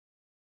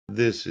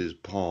This is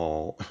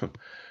Paul.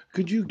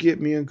 Could you get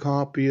me a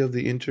copy of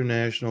the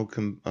International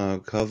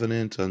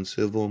Covenant on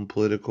Civil and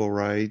Political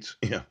Rights?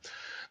 Yeah,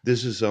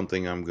 this is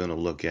something I'm going to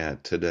look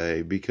at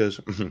today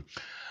because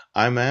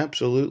I'm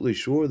absolutely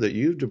sure that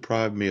you've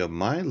deprived me of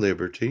my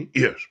liberty.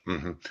 Yes.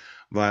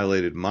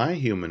 Violated my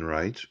human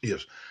rights.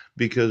 Yes.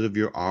 Because of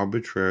your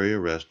arbitrary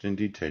arrest and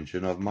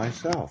detention of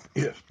myself.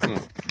 Yes.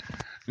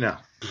 Now,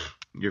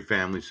 your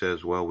family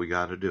says, well, we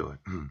got to do it.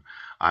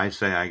 I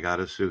say I got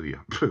to sue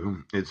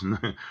you. It's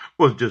not,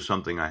 well, it's just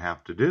something I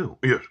have to do.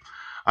 Yes.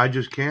 I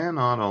just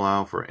cannot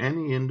allow for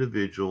any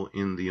individual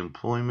in the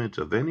employment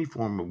of any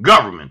form of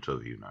government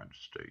of the United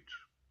States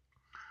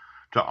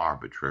to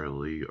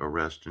arbitrarily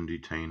arrest and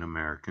detain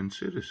American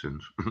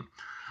citizens.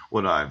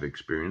 What I've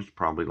experienced,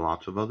 probably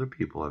lots of other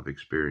people have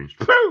experienced.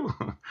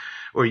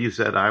 Or you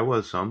said I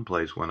was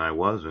someplace when I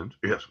wasn't.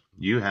 Yes.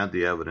 You had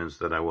the evidence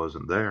that I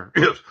wasn't there.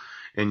 Yes.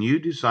 And you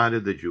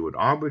decided that you would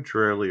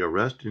arbitrarily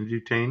arrest and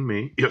detain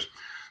me. Yes.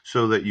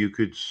 So that you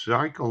could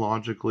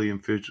psychologically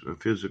and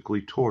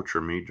physically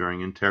torture me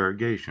during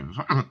interrogations.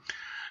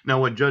 Now,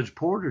 what Judge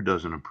Porter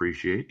doesn't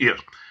appreciate, yes,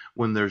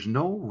 when there's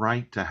no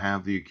right to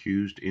have the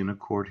accused in a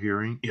court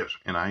hearing, yes,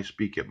 and I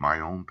speak at my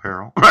own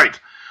peril, right.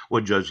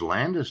 What Judge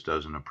Landis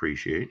doesn't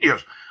appreciate,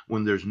 yes,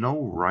 when there's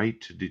no right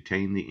to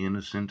detain the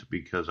innocent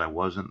because I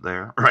wasn't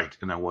there, right,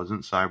 and I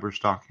wasn't cyber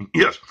stalking,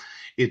 yes,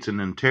 it's an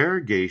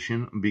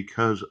interrogation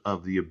because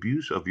of the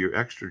abuse of your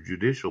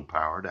extrajudicial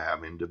power to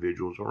have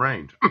individuals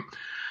arraigned.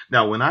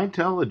 Now, when I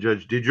tell a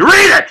judge, did you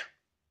read it?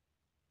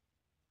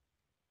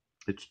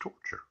 It's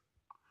torture.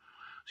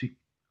 See,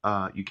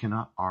 you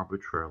cannot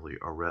arbitrarily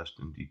arrest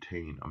and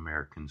detain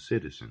American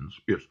citizens,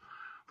 yes,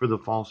 for the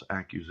false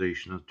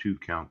accusation of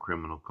two-count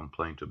criminal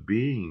complaint of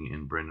being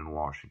in Brendan,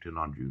 Washington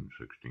on June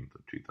 16th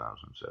of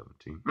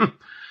 2017.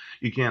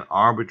 You can't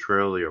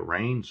arbitrarily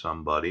arraign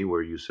somebody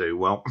where you say,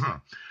 well,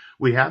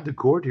 we had the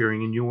court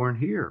hearing and you weren't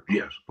here.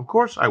 Yes, of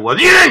course I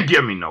was. You didn't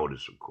give me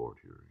notice of court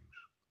hearings.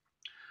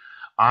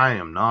 I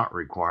am not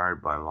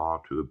required by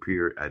law to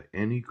appear at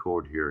any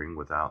court hearing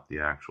without the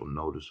actual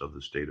notice of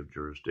the state of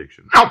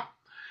jurisdiction. No!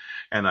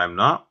 And I'm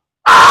not